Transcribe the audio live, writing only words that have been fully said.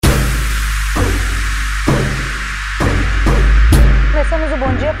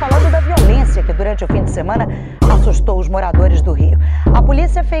violência que durante o fim de semana assustou os moradores do Rio. A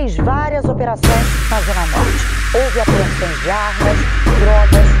polícia fez várias operações na Zona Norte. Houve apreensões de armas,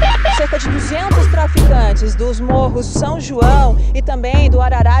 drogas. Cerca de 200 traficantes dos morros São João e também do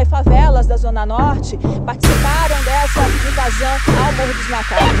Andarai, favelas da Zona Norte, participaram dessa invasão ao Morro dos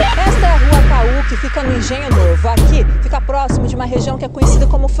Macacos. Esta é a Rua Caú, que fica no Engenho Novo. Aqui fica próximo de uma região que é conhecida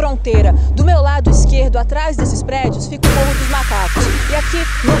como fronteira. Do meu lado esquerdo, atrás desses prédios, fica o Morro dos Macacos. E aqui,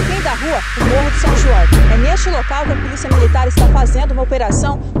 no fim da rua, o Morro do São João. É neste local que a Polícia Militar está fazendo uma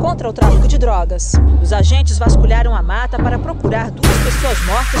operação contra o tráfico de drogas. Os agentes vasculharam a mata para procurar 2 pessoas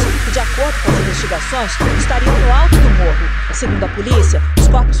mortas que, de acordo com as investigações, estariam no alto do morro. Segundo a polícia, os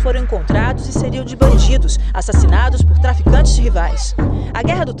corpos foram encontrados e seriam de bandidos, assassinados por traficantes rivais. A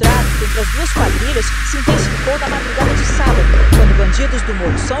guerra do tráfico entre as 2 quadrilhas se intensificou na madrugada de sábado, quando bandidos do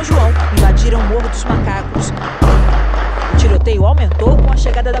Morro São João invadiram o Morro dos Macacos. O tiroteio aumentou com a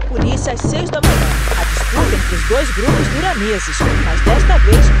chegada da polícia às 6 da manhã. A disputa entre os 2 grupos dura meses, mas desta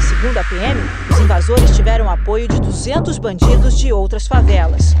vez, segundo a PM, os invasores tiveram apoio de 200 bandidos de outras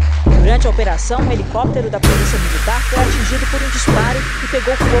favelas. Durante a operação, um helicóptero da Polícia Militar foi atingido por um disparo e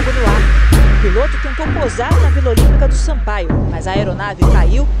pegou fogo no ar. O piloto tentou pousar na Vila Olímpica do Sampaio, mas a aeronave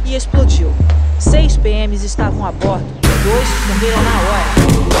caiu e explodiu. 6 PMs estavam a bordo, 2 morreram na hora.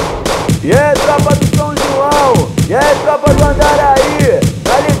 E aí, tropa do São João? E aí, tropa do Andarai?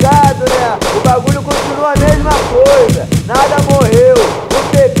 Tá ligado, né? O bagulho continua a mesma coisa. Nada morreu. O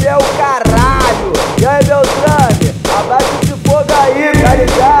PP é o caralho. E aí, Beltrame? Abaixa esse fogo aí, tá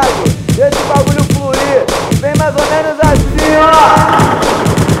ligado? Deixa o bagulho fluir. E vem mais ou menos assim, ó.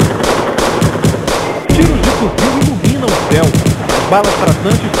 Tiros de fuzil iluminam o céu. As balas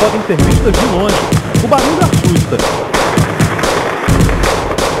traçantes podem ser vistas de longe. O barulho assusta.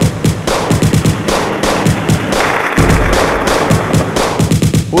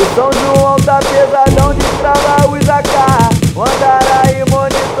 O São João tá pesadão, destrava o Decao. O Andarai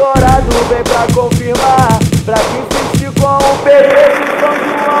monitorado vem pra confirmar. Pra quem insistir com o PP, o São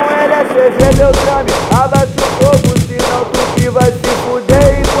João ele é CG Beltrame. Abaixa o fogo, senão tu que vai se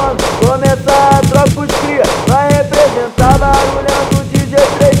fuder. E quando começar a troca os cria, vai representar barulhando de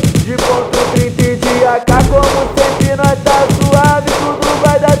G3 de ponto 30 e de AK. Como sempre nós tá suave, tudo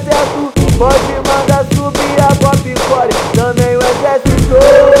vai dar certo. Pode mandar subir a Popcore, também o exército.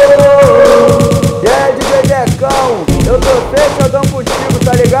 E aí, DJ Decao, eu tô fechadão contigo,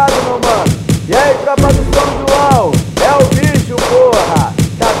 tá ligado, meu mano? E aí, tropa do São João, é o bicho, porra.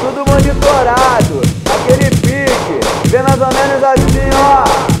 Tá tudo monitorado, aquele pique, vem mais ou menos assim, ó.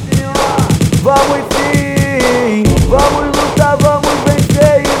 Vamos sim, vamos lutar, vamos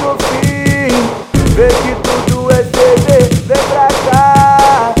vencer e no fim, vê que tudo é CD, vem pra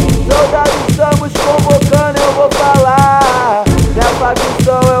cá. Soldados estamos convocando, eu vou falar. Minha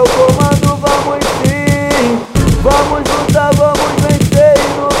facção é o comando, vamos sim, vamos